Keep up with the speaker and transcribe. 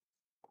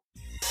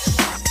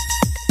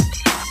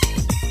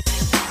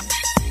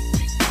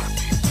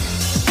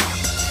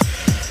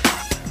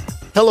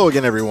Hello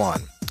again,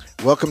 everyone.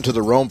 Welcome to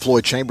the Rome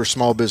Floyd Chamber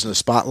Small Business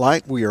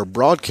Spotlight. We are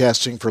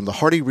broadcasting from the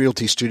Hardy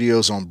Realty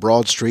Studios on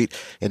Broad Street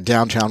in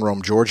downtown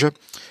Rome, Georgia,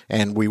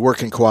 and we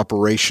work in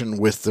cooperation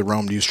with the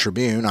Rome News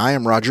Tribune. I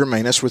am Roger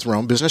Manus with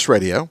Rome Business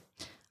Radio.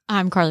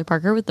 I'm Carly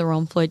Parker with the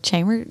Rome Floyd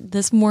Chamber.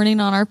 This morning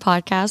on our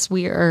podcast,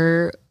 we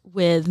are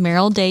with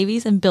Merrill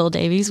Davies and Bill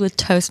Davies with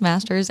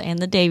Toastmasters and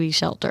the Davies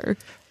Shelter.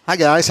 Hi,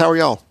 guys. How are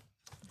y'all?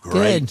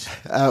 Great.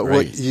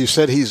 What you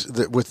said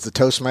with the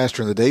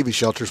Toastmaster and the Davies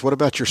Shelters. What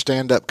about your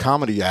stand-up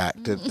comedy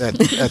act at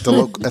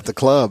the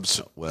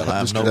clubs? Well,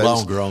 I'm no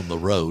longer on the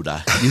road.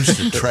 I used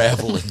to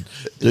travel and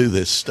do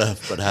this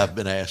stuff, but I've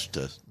been asked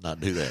to not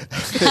do that.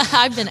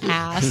 I've been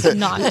asked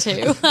not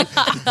to.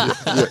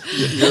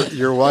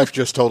 Your wife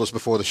just told us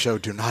before the show,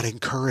 do not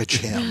encourage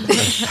him.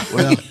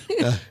 Well,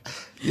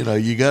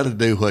 you got to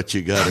do what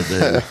you got to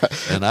do.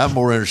 And I'm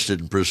more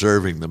interested in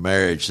preserving the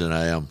marriage than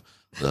I am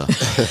the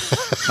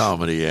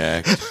comedy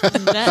act.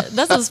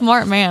 That's a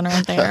smart man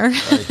right there.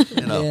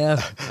 I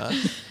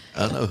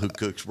know who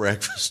cooks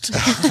breakfast.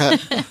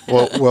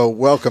 Well,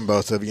 welcome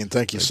both of you, and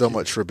thank you so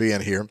much for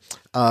being here.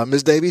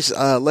 Ms. Davies,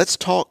 let's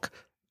talk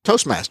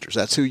Toastmasters.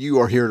 That's who you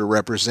are here to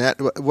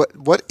represent.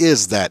 What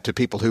is that to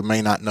people who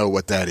may not know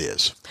what that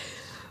is?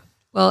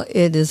 Well,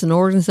 it is an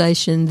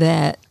organization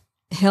that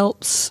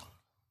helps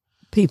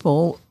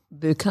people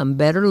become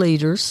better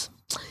leaders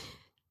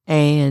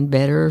and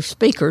better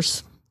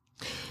speakers.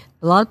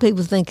 A lot of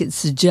people think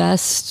it's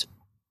just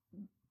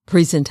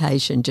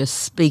presentation, just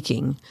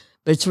speaking,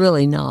 but it's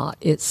really not.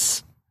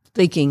 It's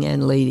speaking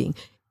and leading.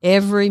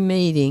 Every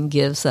meeting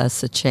gives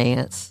us a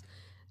chance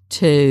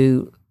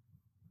to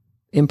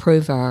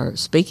improve our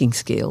speaking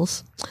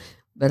skills,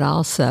 but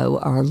also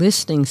our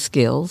listening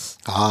skills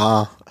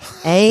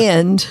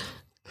and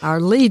our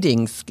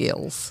leading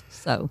skills.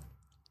 So,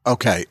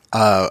 okay,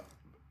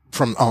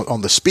 from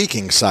on the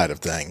speaking side of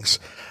things,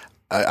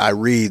 I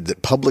read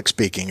that public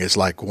speaking is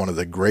like one of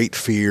the great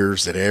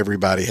fears that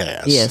everybody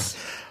has. Yes.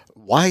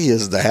 Why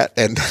is that,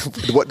 and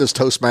what does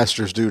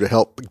Toastmasters do to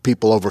help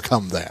people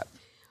overcome that?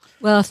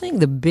 Well, I think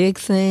the big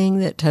thing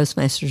that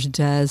Toastmasters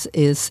does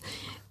is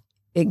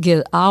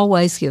it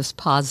always gives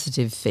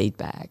positive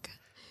feedback.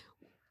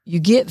 You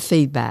get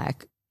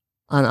feedback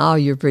on all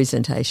your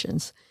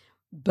presentations,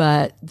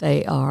 but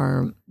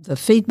the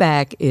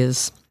feedback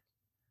is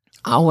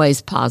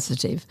always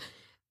positive.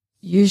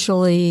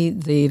 Usually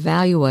the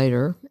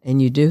evaluator,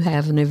 and you do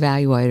have an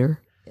evaluator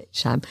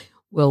each time,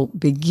 will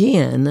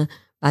begin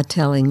by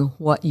telling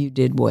what you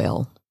did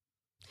well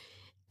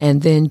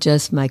and then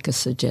just make a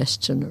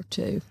suggestion or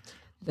two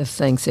of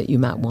things that you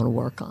might want to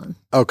work on.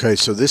 Okay,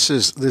 so this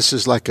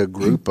is like a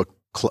group,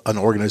 an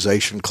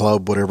organization,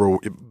 club, whatever,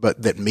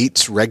 but that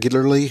meets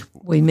regularly?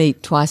 We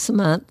meet twice a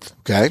month.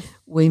 Okay.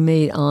 We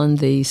meet on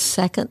the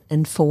second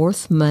and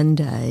fourth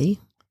Monday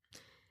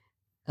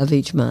of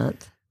each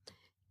month.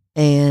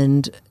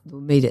 And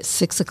we meet at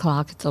 6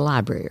 o'clock at the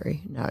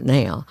library. Not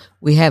now.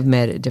 We have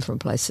met at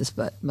different places,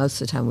 but most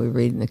of the time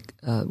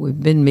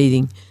we've been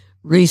meeting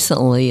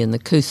recently in the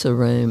Coosa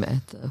room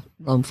at the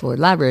Rome Floyd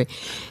Library.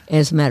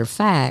 As a matter of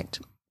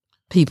fact,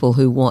 people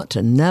who want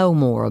to know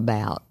more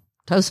about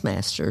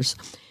Toastmasters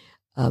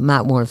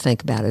might want to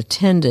think about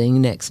attending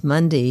next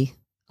Monday,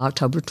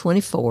 October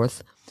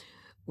 24th.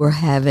 We're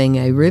having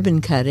a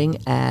ribbon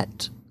cutting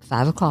at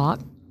 5 o'clock,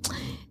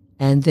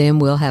 and then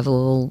we'll have a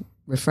little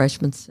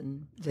refreshments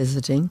and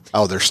visiting.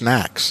 Oh, they're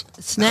snacks.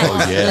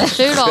 Snacks. Yeah.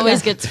 Food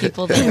always gets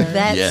people there.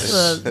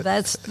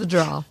 That's the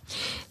draw.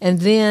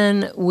 And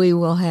then we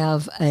will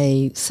have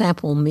a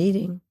sample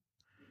meeting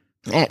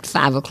at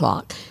 5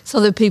 o'clock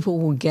so that people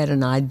will get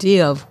an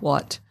idea of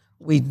what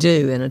we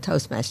do in a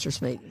Toastmasters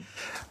meeting.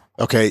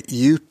 Okay,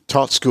 you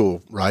taught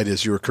school, right,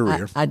 as your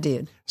career? I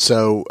did.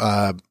 So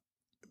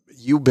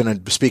you've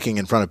been speaking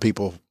in front of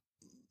people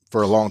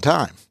for a long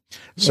time.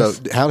 So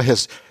Yes. how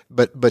has...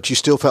 But you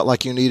still felt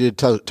like you needed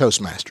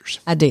Toastmasters.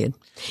 I did.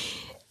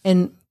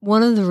 And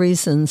one of the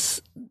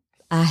reasons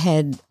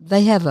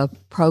they have a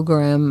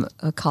program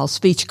called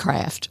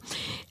Speechcraft,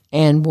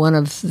 and one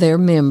of their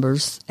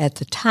members at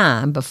the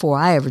time, before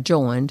I ever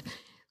joined,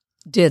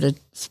 did a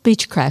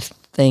Speechcraft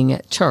thing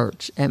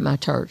at my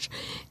church.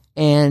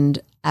 And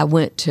I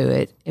went to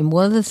it. And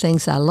one of the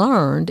things I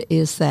learned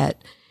is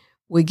that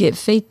we get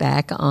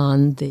feedback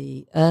on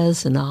the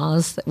uhs and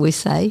ahs that we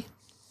say.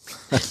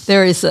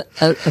 There is a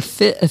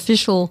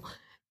official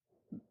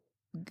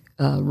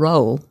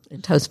role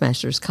in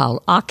Toastmasters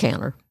called ah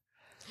counter.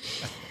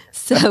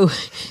 So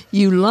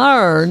you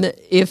learn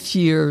if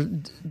you're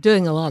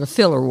doing a lot of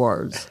filler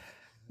words,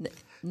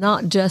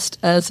 not just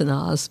us and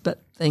ahs,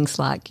 but things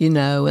like and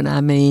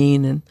I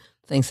mean and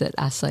things that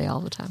I say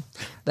all the time.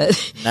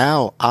 But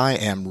now I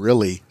am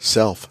really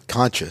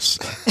self-conscious.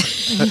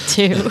 Me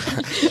too.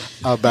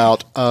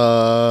 About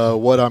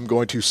what I'm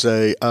going to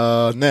say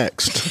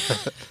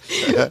next.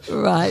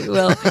 Right.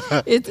 Well,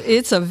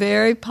 it's a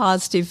very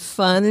positive,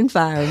 fun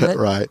environment.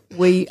 Right.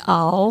 We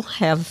all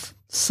have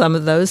some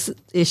of those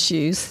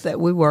issues that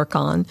we work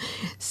on.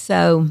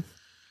 So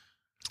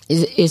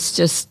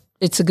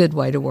it's a good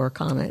way to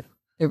work on it.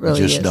 It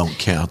really just is. don't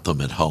count them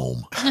at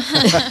home.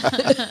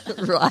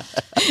 Right.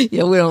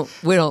 Yeah,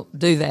 we don't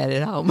do that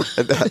at home.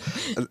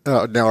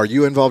 Now, are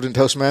you involved in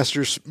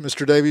Toastmasters,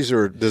 Mr. Davies,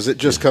 or does it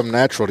just come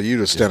natural to you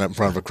to stand up in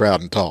front of a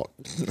crowd and talk?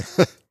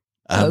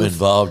 I'm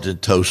involved in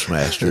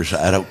Toastmasters.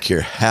 I don't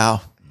care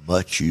how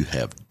much you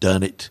have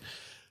done it.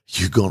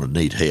 You're going to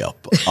need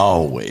help.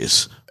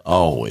 Always,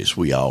 always.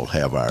 We all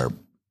have our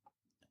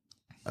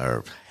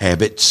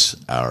habits,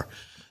 our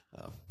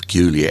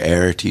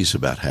peculiarities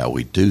about how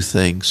we do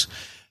things,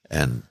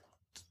 and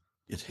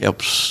it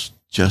helps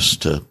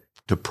just to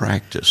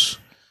practice.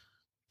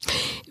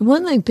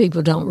 One thing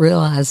people don't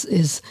realize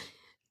is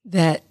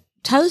that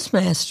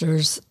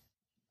Toastmasters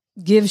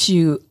gives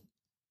you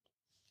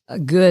a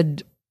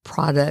good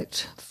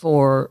product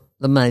for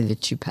the money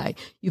that you pay.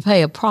 You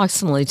pay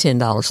approximately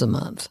 $10 a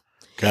month.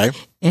 Okay.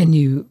 And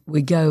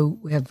we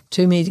have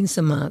 2 meetings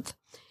a month,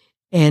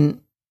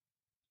 and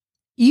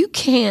you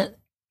can't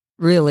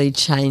really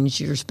change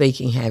your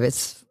speaking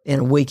habits in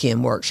a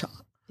weekend workshop,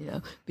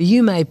 but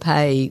you may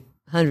pay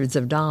hundreds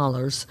of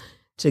dollars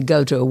to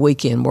go to a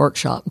weekend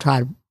workshop and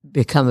try to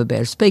become a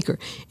better speaker.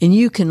 And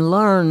you can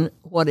learn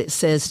what it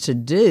says to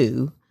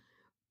do,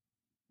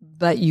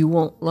 but you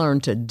won't learn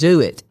to do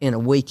it in a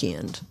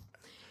weekend.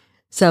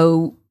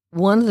 So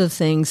one of the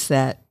things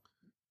that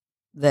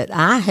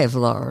I have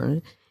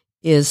learned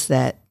is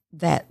that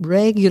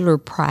regular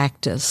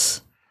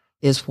practice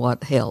is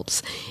what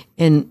helps.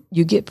 And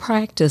you get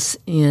practice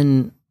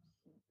in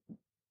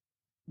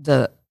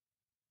the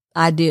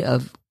idea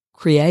of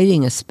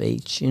creating a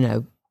speech,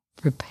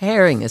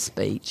 preparing a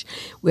speech.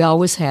 We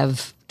always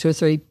have 2 or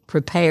 3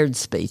 prepared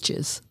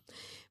speeches,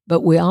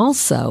 but we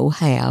also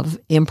have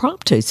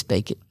impromptu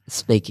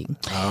speaking.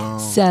 Oh.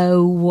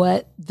 So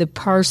what the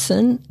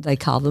person, they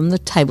call them the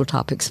table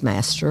topics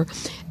master,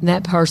 and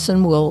that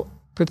person will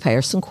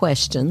prepare some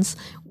questions.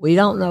 We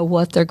don't know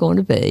what they're going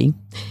to be,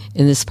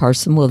 and this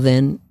person will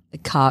then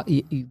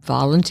you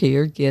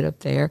volunteer, get up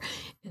there,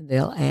 and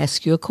they'll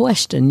ask you a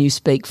question. You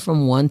speak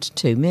from 1 to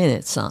 2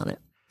 minutes on it.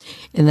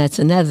 And that's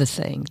another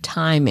thing,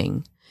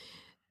 timing.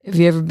 Have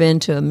you ever been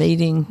to a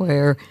meeting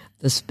where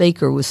the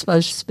speaker was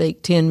supposed to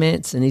speak 10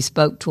 minutes and he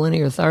spoke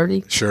 20 or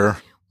 30? Sure.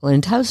 Well,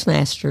 in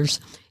Toastmasters,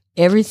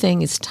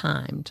 everything is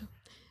timed.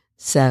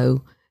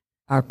 So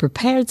our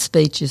prepared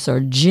speeches are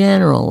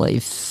generally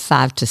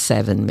 5 to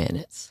 7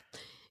 minutes.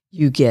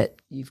 We've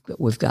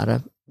got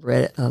a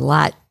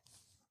light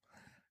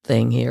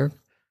thing here.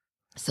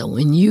 So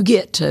when you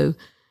get to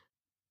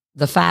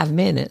the 5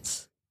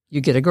 minutes,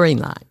 you get a green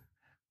light.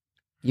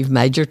 You've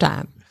made your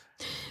time.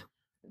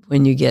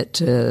 When you get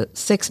to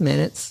 6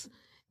 minutes,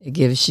 it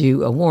gives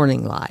you a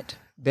warning light.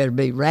 Better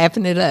be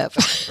wrapping it up.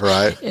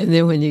 Right. And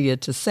then when you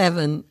get to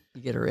 7,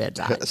 you get a red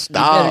light.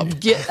 Stop. You better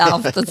get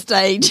off the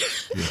stage.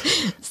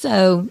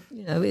 So,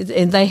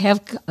 and they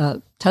have,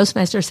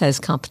 Toastmasters has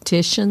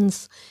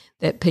competitions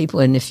that people,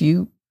 and if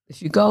you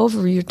go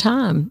over your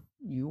time,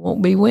 you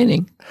won't be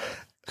winning.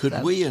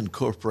 Could we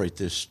incorporate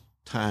this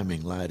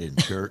timing light in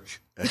church?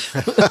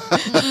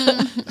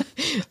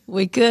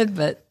 We could,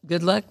 but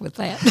good luck with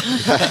that.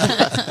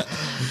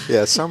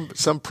 Yeah,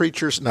 some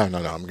preachers. No.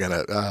 I'm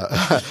gonna.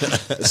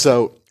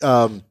 So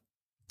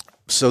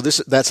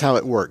that's how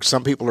it works.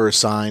 Some people are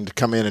assigned to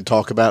come in and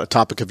talk about a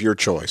topic of your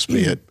choice.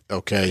 Be it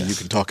Yes. You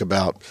can talk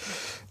about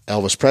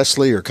Elvis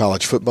Presley or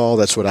college football.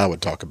 That's what I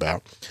would talk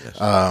about. Yes.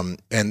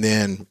 And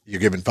then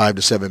you're given 5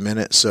 to 7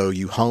 minutes. So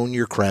you hone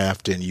your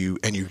craft and you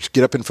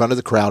get up in front of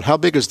the crowd. How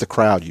big is the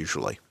crowd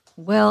usually?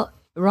 Well,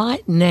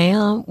 right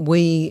now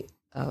we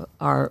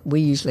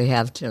usually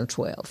have 10 or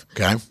 12.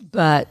 Okay.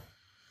 But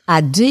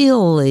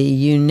ideally,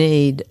 you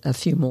need a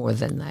few more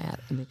than that.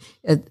 I mean,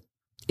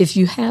 if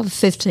you have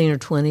 15 or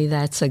 20,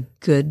 that's a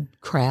good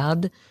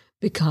crowd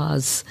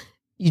because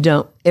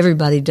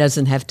everybody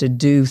doesn't have to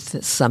do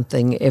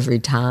something every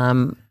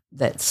time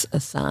that's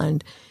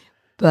assigned.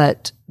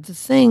 But the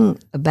thing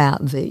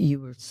about that you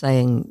were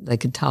saying they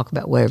could talk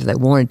about whatever they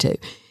wanted to.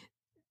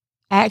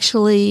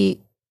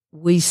 Actually,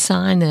 we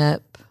sign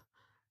up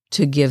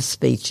to give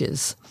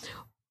speeches.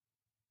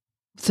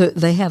 So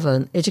they have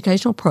an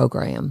educational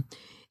program,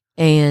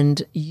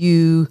 and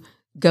you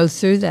go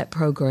through that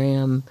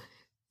program.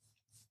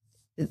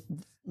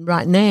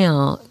 Right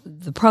now,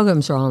 the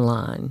programs are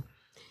online,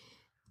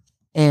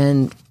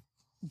 and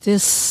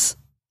this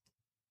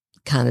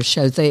kind of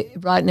shows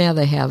right now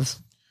they have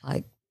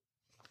like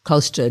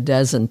close to a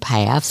dozen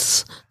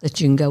paths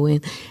that you can go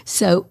in.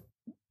 So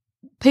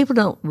people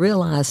don't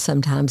realize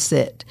sometimes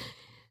that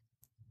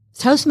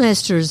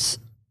Toastmasters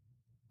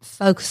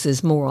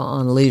focuses more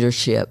on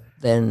leadership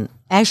than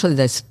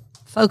they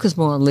focus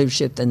more on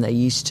leadership than they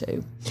used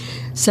to.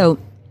 So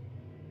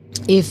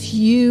if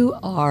you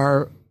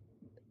are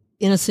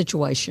in a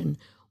situation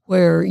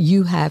where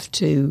you have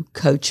to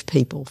coach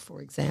people,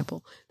 for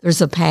example,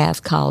 there's a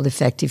path called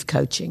effective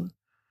coaching.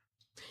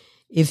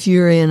 If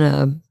you're in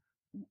a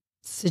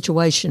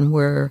situation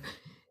where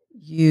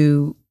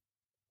you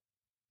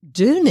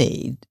do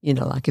need,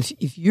 like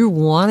if you're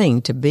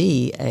wanting to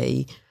be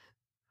a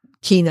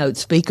keynote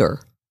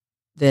speaker,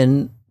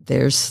 then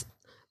there's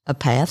a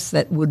path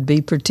that would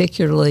be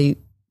particularly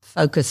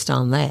focused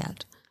on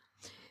that.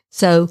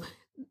 So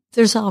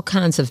there's all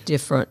kinds of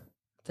different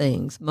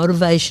things.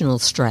 Motivational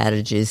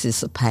strategies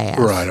is a path.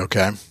 Right,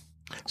 okay.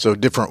 So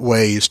different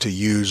ways to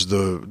use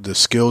the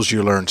skills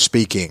you learn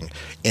speaking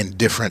in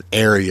different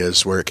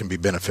areas where it can be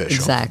beneficial.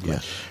 Exactly.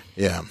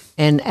 Yeah.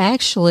 And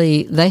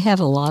actually, they have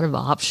a lot of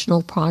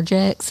optional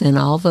projects in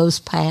all those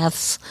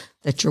paths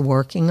that you're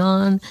working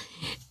on.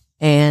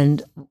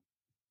 And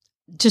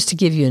just to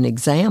give you an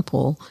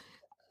example,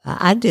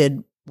 I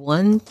did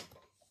one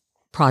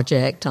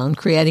project on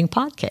creating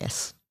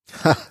podcasts.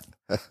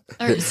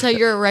 So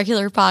you're a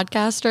regular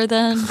podcaster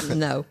then?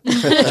 No.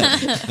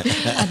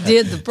 I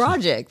did the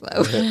project,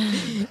 though.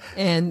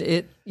 And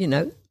it,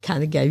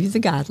 kind of gave you the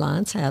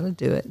guidelines, how to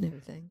do it and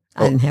everything.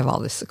 I didn't have all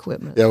this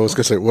equipment. Yeah, I was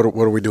going to say, what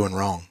are we doing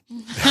wrong?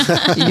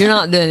 You're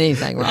not doing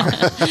anything wrong.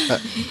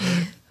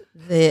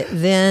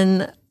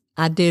 Then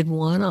I did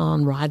one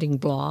on writing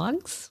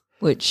blogs,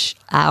 which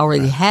I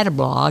already had a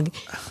blog,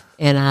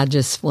 and I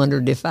just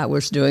wondered if I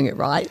was doing it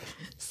right.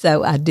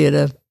 So I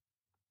did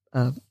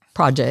a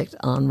project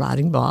on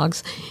writing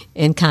blogs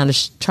and kind of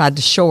tried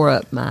to shore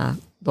up my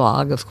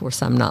blog. Of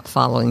course, I'm not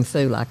following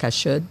through like I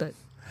should, but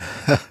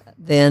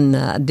then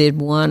I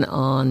did one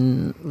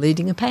on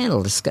leading a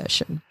panel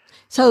discussion.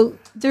 So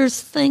there's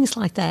things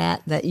like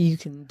that you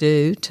can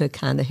do to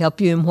kind of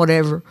help you in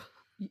whatever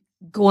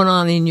going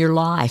on in your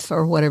life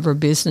or whatever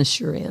business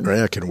you're in. Right,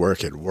 it can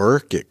work at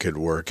work. It could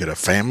work at a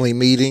family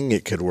meeting.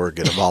 It could work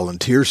at a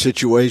volunteer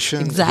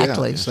situation.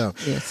 Exactly. Yeah, so,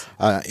 yes.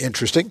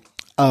 Interesting.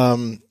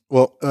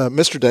 Well,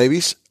 Mr.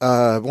 Davies,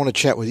 I want to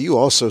chat with you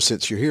also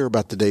since you're here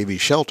about the Davies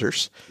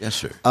shelters. Yes,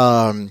 sir.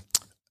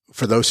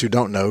 For those who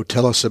don't know,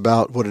 tell us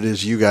about what it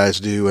is you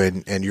guys do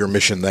and your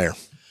mission there.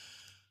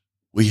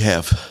 We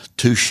have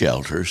 2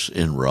 shelters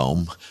in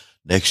Rome.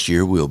 Next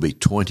year we'll be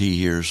 20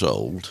 years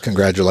old.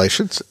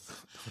 Congratulations.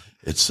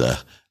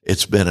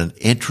 It's been an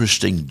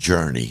interesting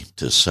journey,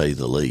 to say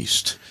the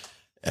least,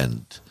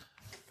 and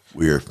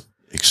we're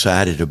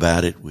excited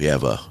about it. We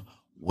have a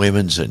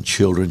women's and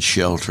children's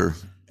shelter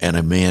and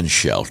a men's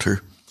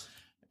shelter,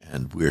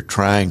 and we're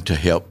trying to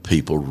help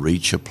people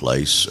reach a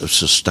place of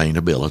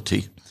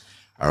sustainability.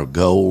 Our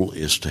goal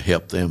is to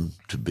help them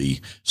to be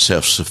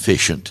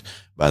self-sufficient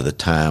by the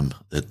time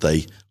that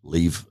they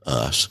leave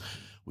us.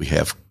 We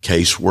have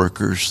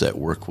caseworkers that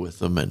work with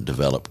them and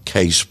develop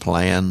case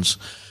plans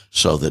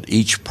so that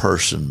each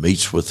person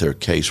meets with their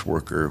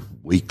caseworker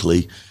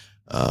weekly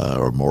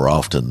or more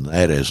often than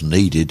that as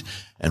needed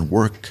and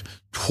work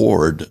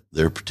toward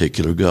their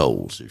particular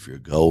goals. If your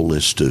goal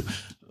is to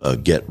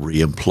get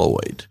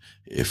reemployed,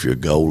 if your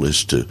goal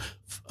is to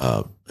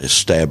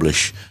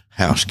establish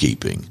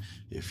housekeeping,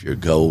 if your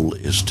goal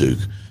is to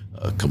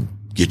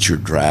get your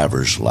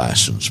driver's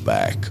license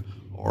back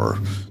or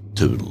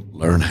to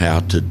learn how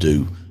to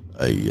do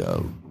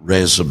a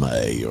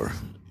resume or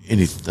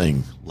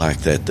anything like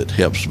that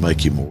helps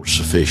make you more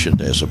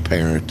sufficient as a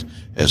parent,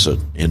 as an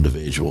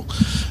individual,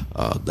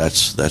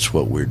 that's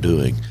what we're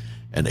doing.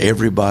 And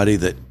everybody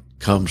that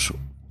comes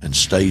and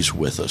stays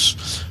with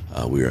us,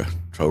 we're a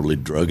totally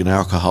drug and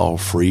alcohol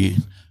free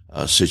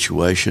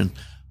situation.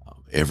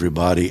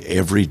 Everybody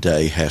every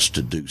day has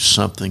to do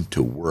something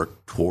to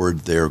work toward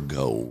their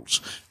goals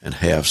and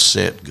have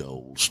set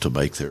goals to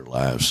make their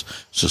lives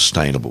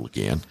sustainable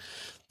again.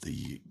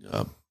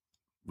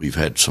 We've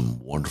had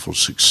some wonderful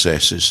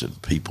successes and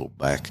people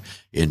back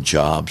in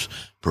jobs,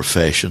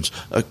 professions.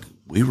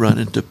 We run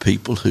into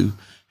people who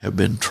have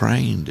been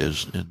trained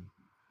in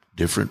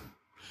different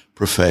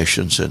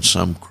professions, and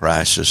some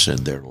crisis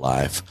in their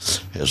life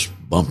has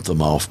bumped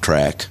them off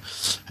track,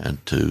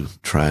 and to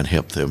try and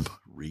help them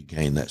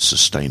regain that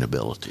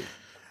sustainability.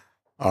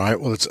 All right.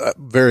 Well, it's a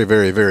very,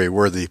 very, very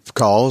worthy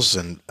cause,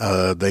 and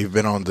they've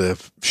been on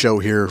the show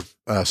here.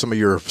 Some of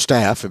your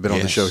staff have been on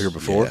the show here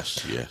before.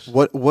 Yes.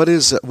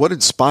 What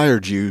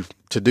inspired you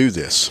to do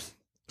this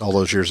all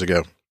those years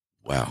ago?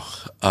 Wow.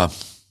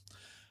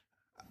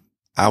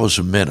 I was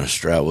a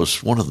minister. I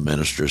was one of the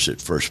ministers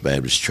at First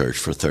Baptist Church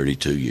for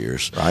 32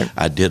 years. Right.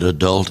 I did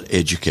adult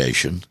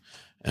education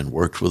and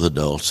worked with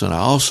adults, and I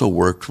also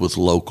worked with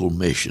local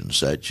missions.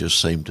 That just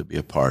seemed to be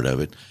a part of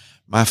it.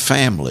 My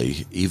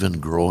family, even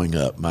growing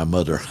up, my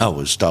mother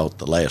always taught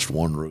the last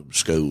one-room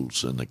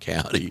schools in the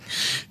county.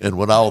 And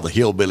when all the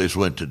hillbillies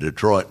went to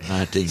Detroit in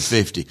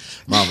 1950,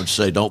 Mom would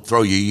say, "Don't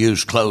throw your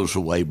used clothes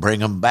away.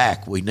 Bring them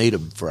back. We need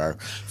them for our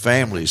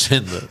families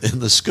in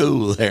the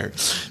school there."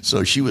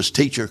 So she was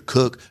teacher,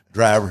 cook,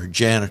 driver,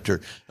 janitor,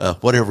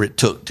 whatever it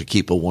took to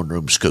keep a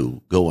one-room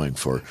school going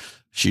for.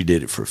 She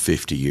did it for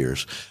 50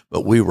 years.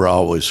 But we were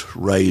always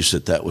raised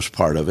that was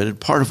part of it. And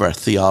part of our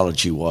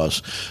theology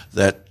was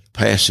that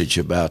passage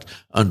about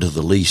 "unto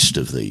the least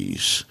of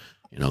these."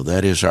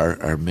 That is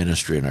our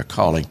ministry and our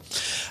calling.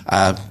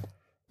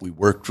 We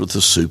worked with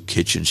the soup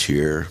kitchens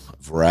here,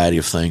 a variety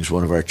of things.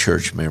 One of our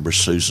church members,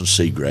 Susan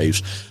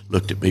Seagraves,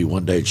 looked at me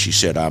one day and she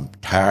said, "I'm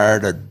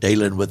tired of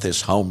dealing with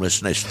this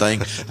homelessness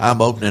thing.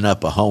 I'm opening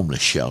up a homeless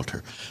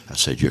shelter." I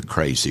said, "You're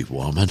crazy,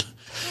 woman."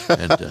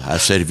 And I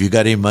said, "Have you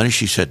got any money?"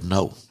 She said,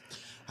 "No."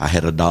 I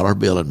had a $1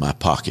 bill in my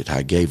pocket.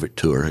 I gave it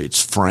to her.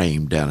 It's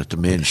framed down at the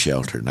men's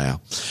shelter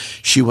now.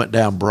 She went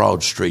down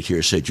Broad Street here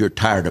and said, "You're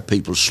tired of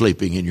people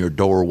sleeping in your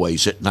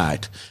doorways at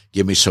night.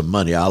 Give me some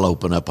money. I'll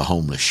open up a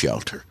homeless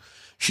shelter."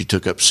 She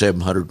took up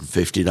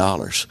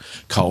 $750,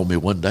 called me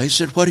one day,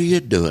 said, "What are you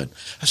doing?"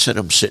 I said,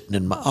 "I'm sitting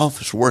in my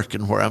office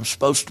working where I'm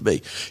supposed to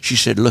be." She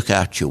said, "Look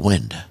out your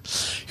window.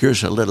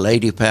 Here's a little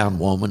 80-pound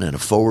woman in a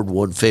Ford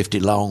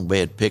 150 long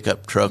bed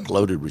pickup truck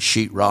loaded with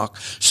sheetrock.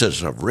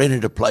 Says, I've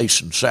rented a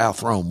place in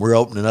South Rome. We're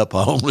opening up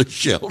a homeless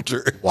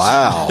shelter."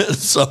 Wow.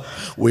 So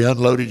we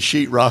unloaded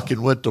sheetrock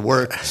and went to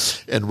work,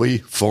 and we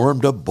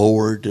formed a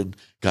board and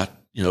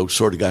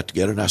sort of got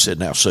together, and I said,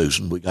 "Now,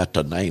 Susan, we got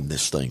to name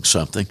this thing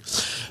something.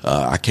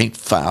 I can't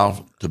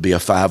file to be a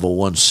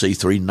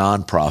 501c3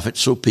 nonprofit,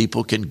 so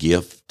people can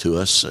give to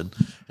us and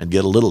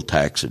get a little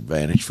tax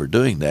advantage for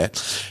doing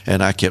that."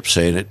 And I kept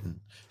saying it, and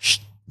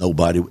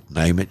nobody would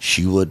name it.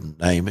 She wouldn't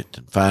name it.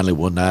 And finally,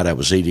 one night I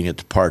was eating at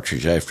the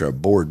Partridge after a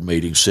board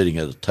meeting, sitting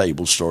at a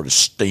table, sort of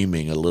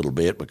steaming a little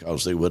bit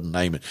because they wouldn't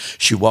name it.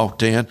 She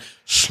walked in,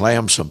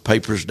 slammed some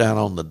papers down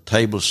on the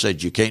table,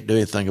 said, "You can't do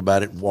anything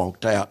about it," and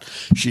walked out.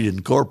 She'd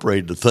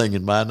incorporated the thing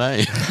in my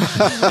name.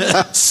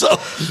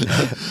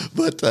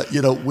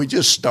 We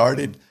just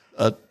started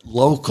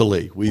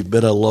locally. We've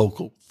been a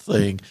local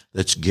thing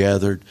that's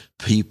gathered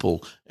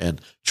people and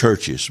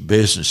churches,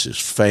 businesses,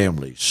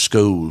 families,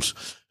 schools,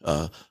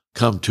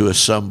 come to us.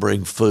 Some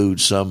bring food,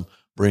 some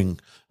bring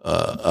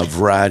a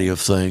variety of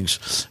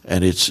things,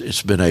 and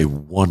it's been a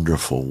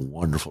wonderful,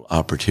 wonderful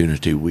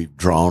opportunity. We've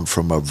drawn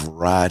from a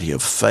variety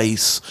of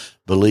faiths,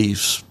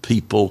 beliefs,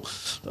 people,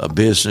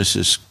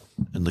 businesses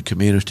in the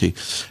community,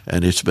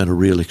 and it's been a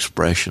real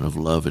expression of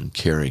love and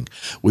caring.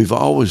 We've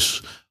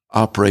always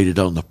operated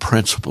on the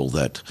principle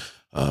that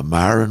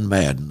Myron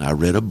Madden, I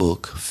read a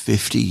book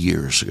 50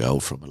 years ago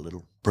from a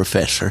little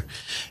professor,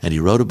 and he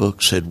wrote a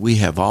book, said, "We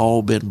have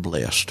all been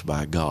blessed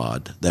by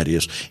God. That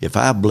is, if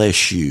I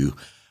bless you,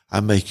 I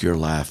make your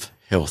life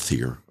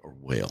healthier or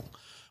well.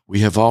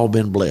 We have all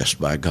been blessed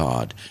by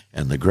God,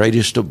 and the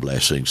greatest of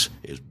blessings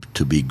is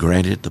to be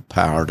granted the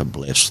power to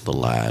bless the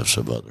lives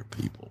of other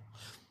people."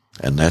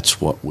 And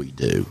that's what we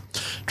do,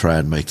 try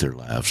and make their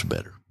lives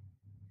better.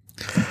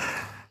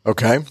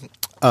 Okay.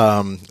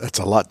 That's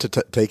a lot to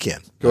take in.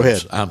 Go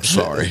ahead. I'm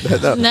sorry.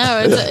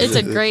 No, it's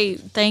a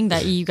great thing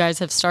that you guys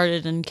have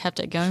started and kept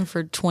it going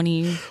for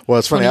 20, well,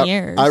 it's 20 funny.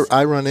 years.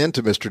 I run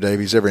into Mr.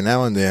 Davies every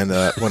now and then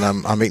when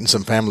I'm meeting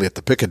some family at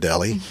the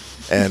Piccadilly,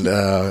 and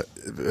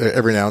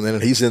every now and then,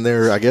 and he's in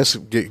there, I guess,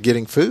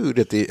 getting food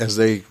as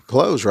they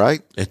close,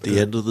 right? At the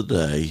end of the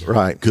day,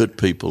 right. Good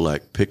people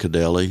like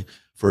Piccadilly,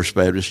 First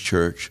Baptist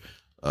Church,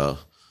 the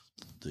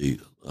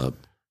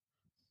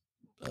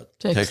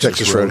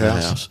Texas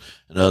Roadhouse,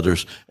 and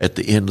others, at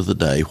the end of the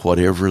day,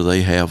 whatever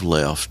they have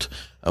left,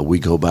 we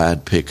go by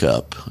and pick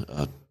up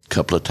a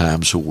couple of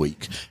times a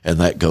week, and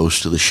that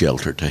goes to the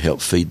shelter to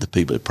help feed the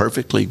people.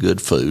 Perfectly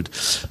good food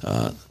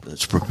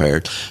that's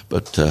prepared,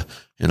 but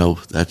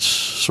that's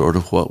sort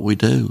of what we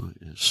do.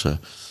 Is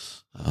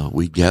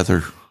we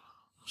gather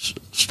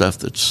stuff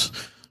that's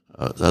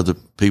other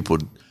people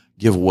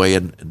give away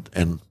and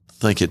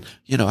thinking,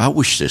 I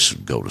wish this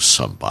would go to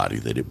somebody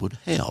that it would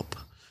help.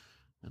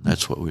 And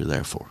that's what we're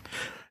there for.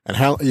 And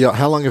how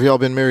long have y'all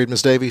been married,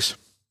 Ms. Davies?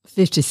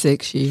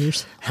 56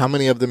 years. How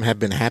many of them have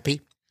been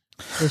happy?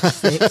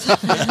 56.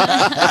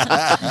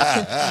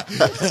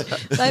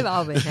 They've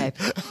all been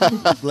happy.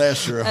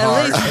 Bless her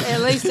heart. At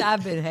least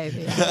I've been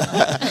happy.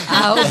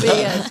 I will be.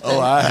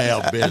 I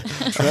have been.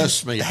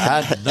 Trust me,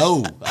 I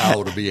know I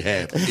ought to be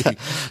happy.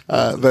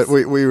 But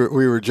we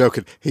were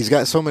joking. He's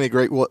got so many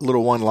great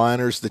little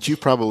one-liners that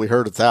you've probably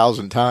heard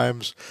 1,000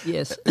 times.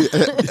 Yes.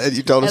 And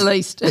you told us. At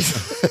least. Do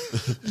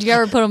you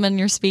ever put them in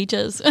your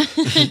speeches?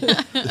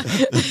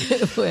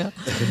 Well,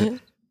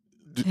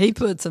 he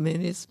puts them in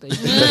his speech.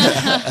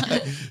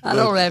 I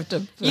don't have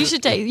to.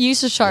 You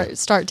should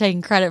start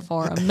taking credit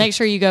for them. Make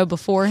sure you go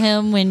before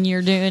him when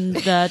you're doing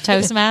the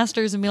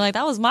Toastmasters and be like,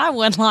 "That was my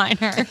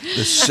one-liner."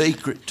 The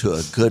secret to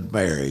a good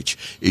marriage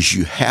is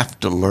you have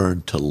to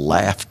learn to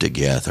laugh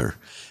together,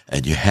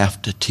 and you have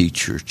to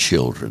teach your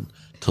children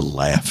to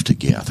laugh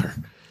together.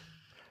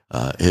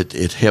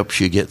 It helps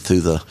you get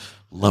through the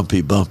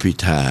lumpy, bumpy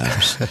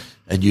times.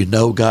 And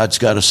God's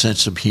got a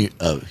sense of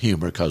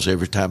humor, because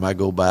every time I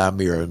go by a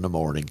mirror in the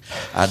morning,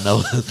 I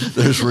know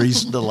there's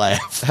reason to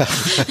laugh.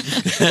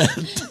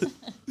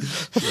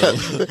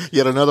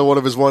 Yet another one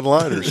of his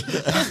one-liners.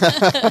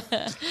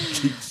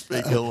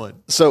 Keep going.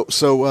 So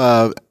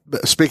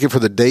speaking for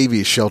the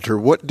Davies Shelter,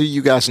 what do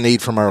you guys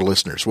need from our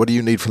listeners? What do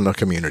you need from the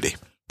community?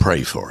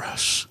 Pray for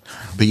us.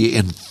 Be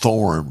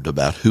informed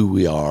about who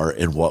we are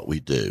and what we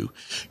do.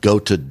 Go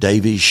to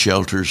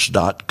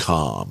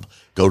daviesshelters.com.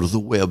 Go to the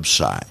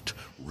website.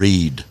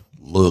 Read,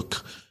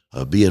 look,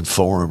 be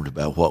informed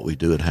about what we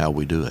do and how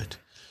we do it.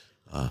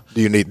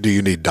 Do you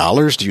need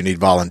dollars? Do you need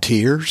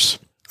volunteers?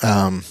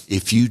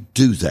 If you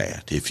do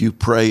that, if you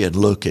pray and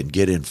look and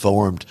get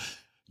informed,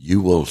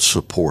 you will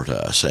support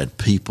us. And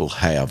people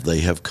they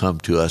have come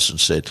to us and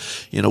said,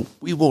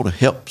 we want to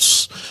help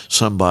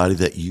somebody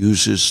that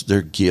uses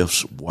their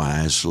gifts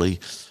wisely.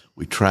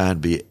 We try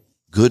and be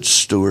good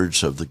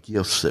stewards of the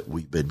gifts that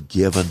we've been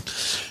given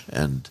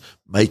and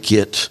make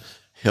it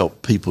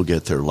help people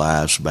get their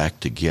lives back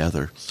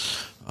together.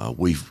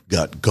 We've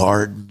got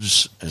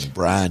gardens, and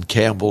Brian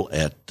Campbell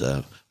at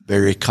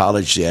Berry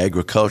College, the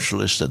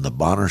agriculturalists, and the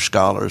Bonner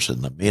Scholars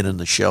and the men in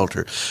the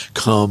shelter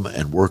come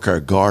and work our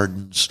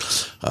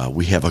gardens.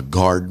 We have a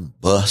garden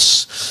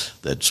bus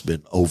that's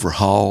been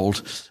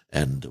overhauled,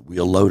 and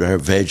we'll load our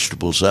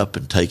vegetables up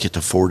and take it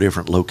to 4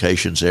 different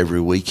locations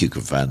every week. You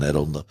can find that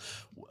on the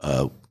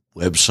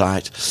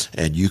website,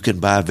 and you can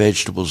buy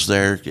vegetables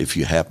there. If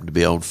you happen to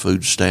be on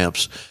food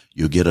stamps,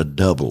 you'll get a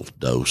double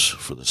dose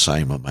for the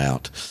same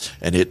amount.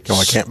 And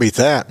I can't beat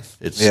that.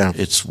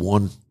 It's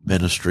one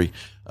ministry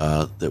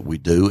that we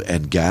do,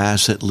 and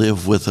guys that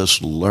live with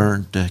us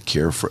learn to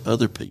care for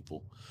other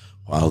people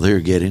while they're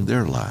getting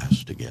their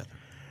lives together.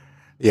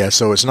 Yeah,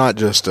 so it's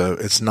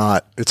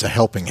a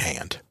helping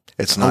hand.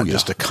 It's not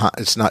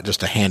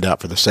just a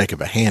handout for the sake of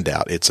a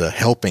handout. It's a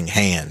helping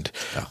hand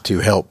to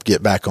help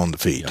get back on the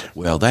feet. Yeah.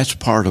 Well, that's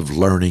part of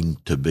learning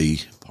to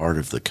be part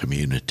of the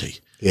community.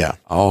 Yeah.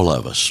 All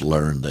of us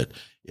learn that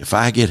if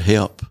I get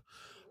help,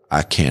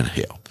 I can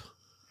help.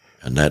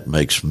 And that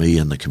makes me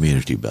and the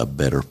community a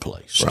better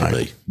place to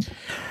be.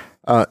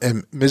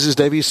 And Mrs.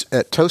 Davies,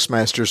 at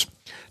Toastmasters,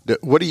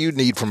 what do you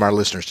need from our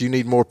listeners? Do you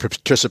need more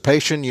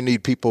participation? You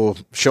need people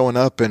showing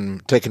up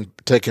and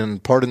taking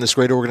part in this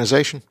great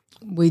organization?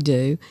 We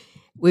do.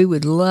 We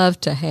would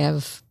love to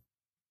have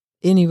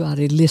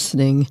anybody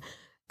listening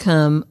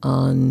come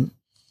on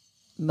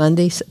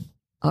Monday,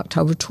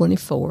 October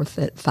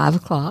 24th at 5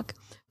 o'clock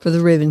for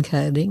the ribbon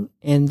cutting,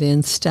 and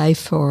then stay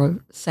for a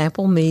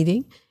sample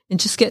meeting and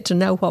just get to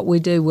know what we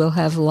do. We'll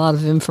have a lot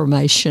of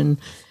information.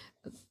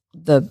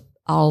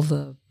 All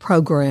the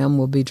program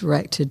will be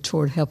directed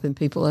toward helping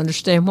people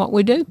understand what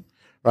we do.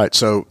 Right.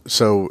 So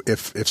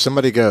if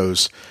somebody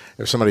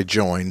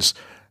joins,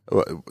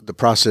 the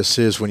process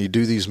is when you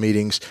do these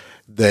meetings,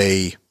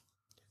 they're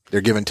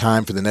given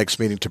time for the next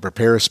meeting to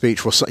prepare a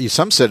speech. Well,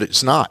 some said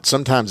it's not.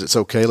 Sometimes it's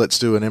okay. Let's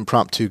do an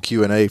impromptu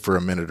Q&A for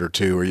a minute or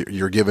two, or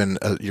you're given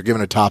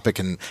a topic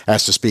and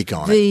asked to speak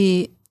on it.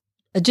 The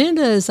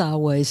agenda is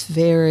always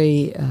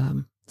very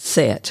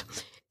set,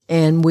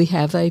 and we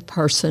have a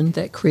person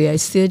that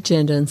creates the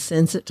agenda and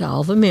sends it to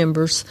all the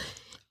members.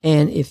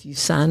 And if you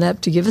sign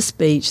up to give a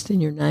speech,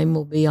 then your name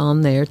will be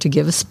on there to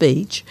give a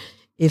speech.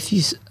 If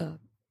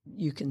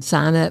you can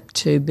sign up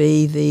to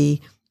be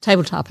the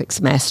Table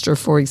Topics Master,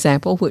 for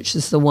example, which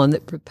is the one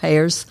that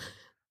prepares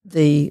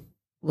the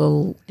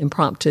little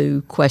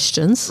impromptu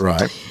questions.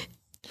 Right.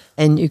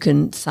 And you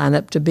can sign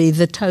up to be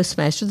the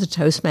Toastmaster. The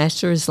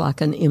Toastmaster is like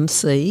an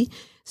MC.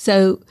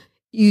 So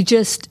we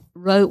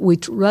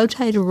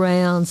rotate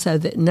around so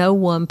that no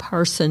one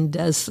person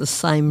does the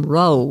same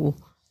role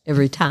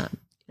every time.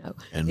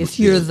 If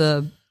you're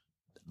the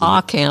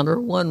counter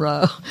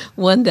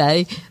one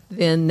day,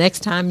 then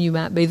next time you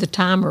might be the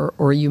timer,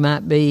 or you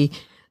might be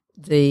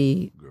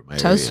the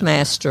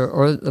Toastmaster,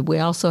 or we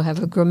also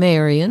have a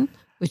grammarian,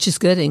 which is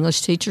good.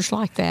 English teachers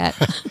like that.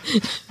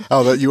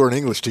 Oh, you were an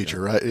English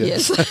teacher, right? Yeah.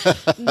 Yes.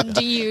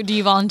 Do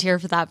you volunteer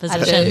for that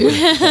position? I do.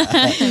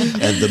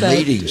 And the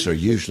meetings are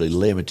usually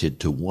limited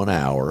to 1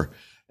 hour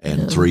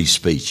and 3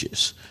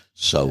 speeches.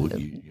 So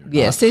you're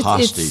not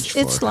hostage.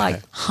 It's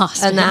like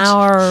hostage. an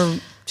hour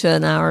to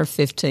an hour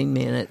 15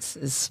 minutes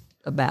is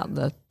about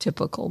the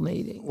typical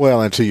meeting.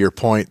 Well, and to your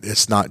point,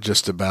 it's not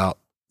just about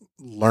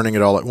learning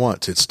it all at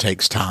once. It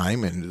takes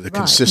time and the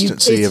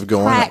consistency of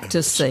going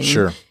practicing.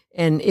 Sure.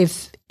 And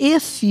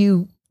if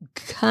you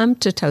come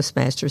to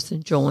Toastmasters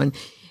and join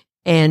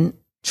and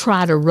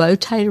try to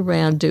rotate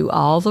around, do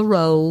all the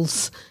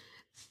roles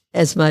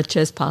as much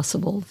as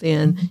possible,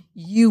 then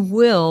you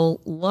will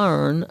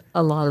learn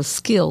a lot of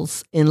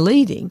skills in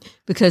leading,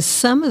 because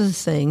some of the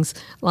things,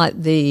 like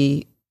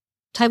the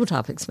Table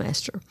Topics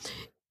Master,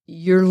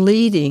 you're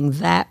leading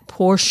that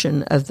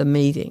portion of the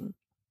meeting.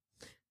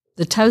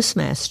 The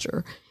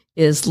Toastmaster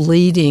is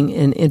leading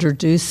and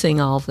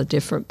introducing all the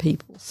different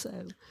people.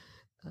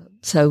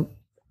 So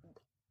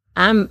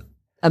I'm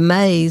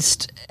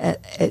amazed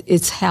at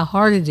it's how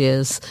hard it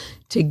is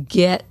to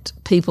get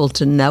people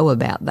to know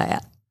about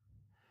that.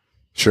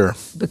 Sure.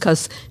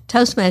 Because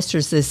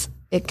Toastmasters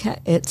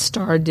it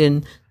started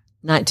in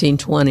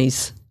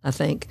 1920s, I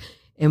think,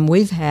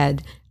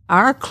 and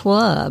our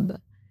club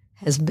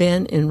has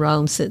been in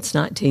Rome since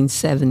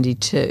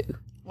 1972.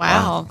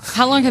 Wow.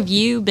 How long have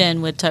you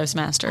been with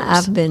Toastmasters?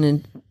 I've been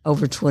in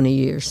over 20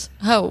 years.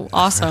 Oh,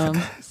 awesome.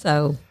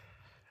 So,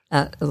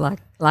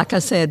 like I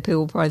said,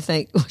 people probably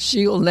think, well,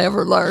 she'll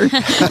never learn.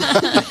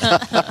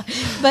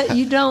 But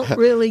you don't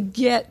really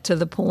get to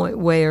the point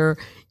where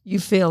you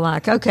feel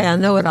like, okay, I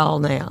know it all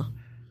now.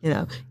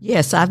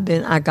 Yes,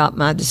 I got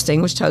my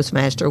Distinguished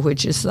Toastmaster,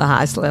 which is the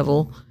highest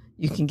level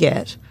you can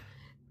get.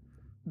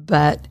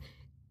 But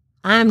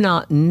I'm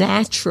not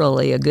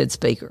naturally a good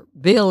speaker.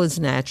 Bill is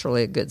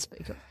naturally a good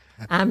speaker.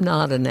 I'm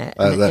not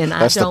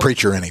that's the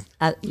preacher in him.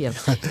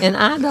 And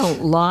I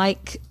don't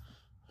like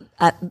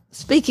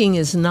speaking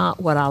is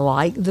not what I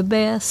like the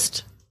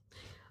best,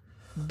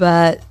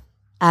 but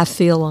I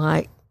feel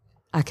like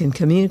I can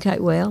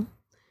communicate well.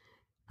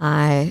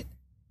 I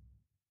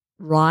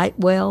write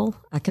well.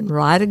 I can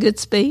write a good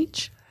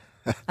speech.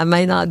 I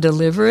may not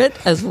deliver it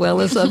as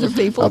well as other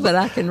people, but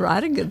I can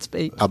write a good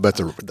speech. I bet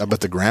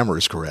the grammar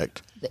is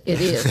correct. It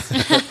is.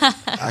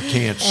 I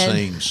can't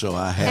sing, so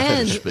I have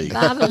to speak.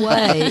 By the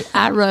way,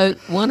 I wrote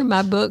one of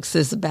my books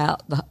is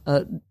about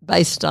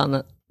based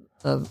on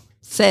a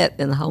set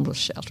in a homeless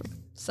shelter.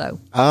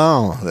 So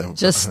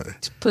just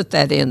to put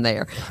that in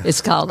there.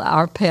 It's called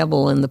Our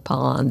Pebble in the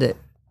Pond. It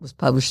was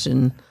published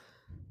in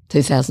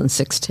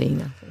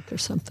 2016, I think, or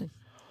something.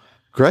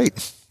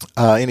 Great.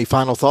 Any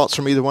final thoughts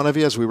from either one of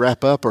you as we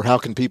wrap up, or how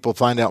can people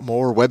find out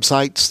more?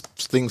 Websites,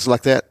 things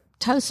like that?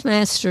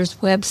 Toastmasters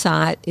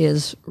website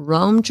is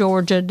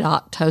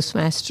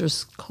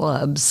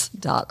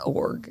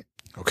romegeorgia.toastmastersclubs.org.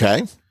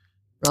 Okay.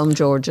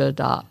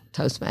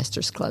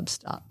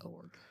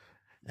 romegeorgia.toastmastersclubs.org.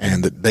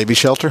 And the Davy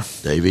Shelter?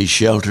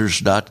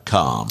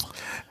 DavyShelters.com.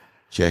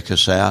 Check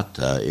us out.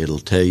 It'll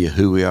tell you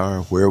who we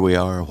are, where we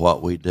are,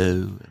 what we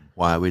do, and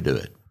why we do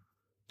it.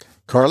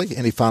 Carly,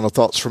 any final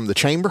thoughts from the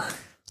Chamber?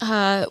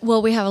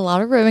 Well, we have a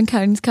lot of ribbon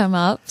cuttings come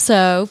up,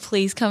 so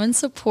please come and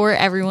support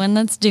everyone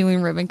that's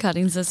doing ribbon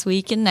cuttings this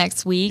week and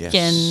next week.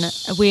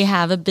 Yes. And we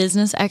have a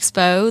business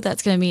expo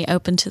that's going to be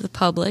open to the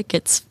public.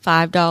 It's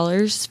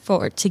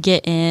 $5 to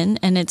get in,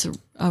 and it's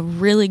a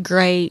really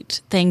great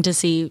thing to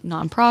see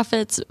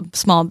nonprofits,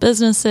 small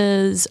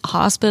businesses,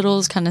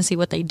 hospitals, kind of see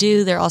what they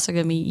do. They're also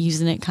going to be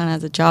using it kind of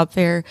as a job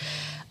fair.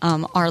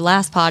 Our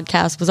last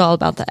podcast was all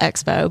about the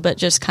expo, but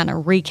just kind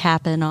of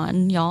recapping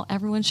on y'all.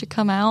 Everyone should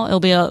come out. It'll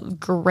be a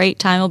great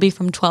time. It'll be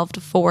from 12 to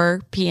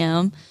 4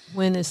 p.m.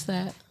 When is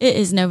that? It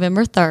is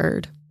November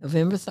 3rd.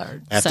 November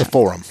 3rd. At the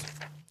Forum.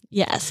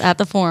 Yes, at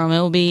the Forum.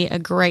 It will be a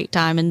great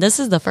time. And this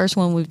is the first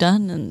one we've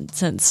done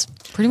since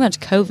pretty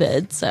much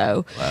COVID.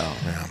 So, Wow.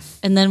 Yeah.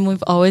 And then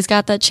we've always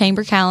got that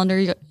chamber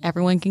calendar.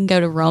 Everyone can go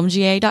to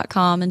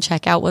romega.com and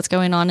check out what's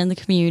going on in the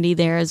community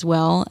there as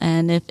well.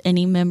 And if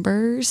any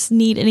members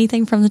need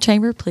anything from the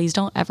chamber, please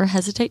don't ever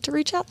hesitate to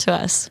reach out to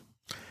us.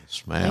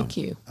 Yes, ma'am. Thank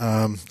you.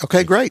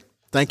 Okay, great.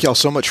 Thank y'all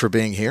so much for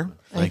being here.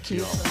 Thank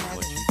you all for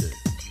what you do.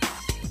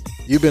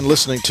 You've been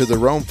listening to the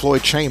Rome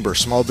Floyd Chamber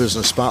Small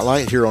Business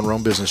Spotlight here on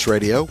Rome Business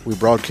Radio. We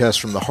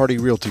broadcast from the Hardy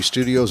Realty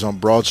Studios on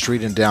Broad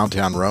Street in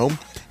downtown Rome,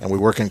 and we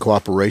work in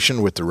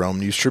cooperation with the Rome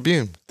News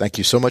Tribune. Thank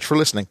you so much for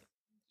listening.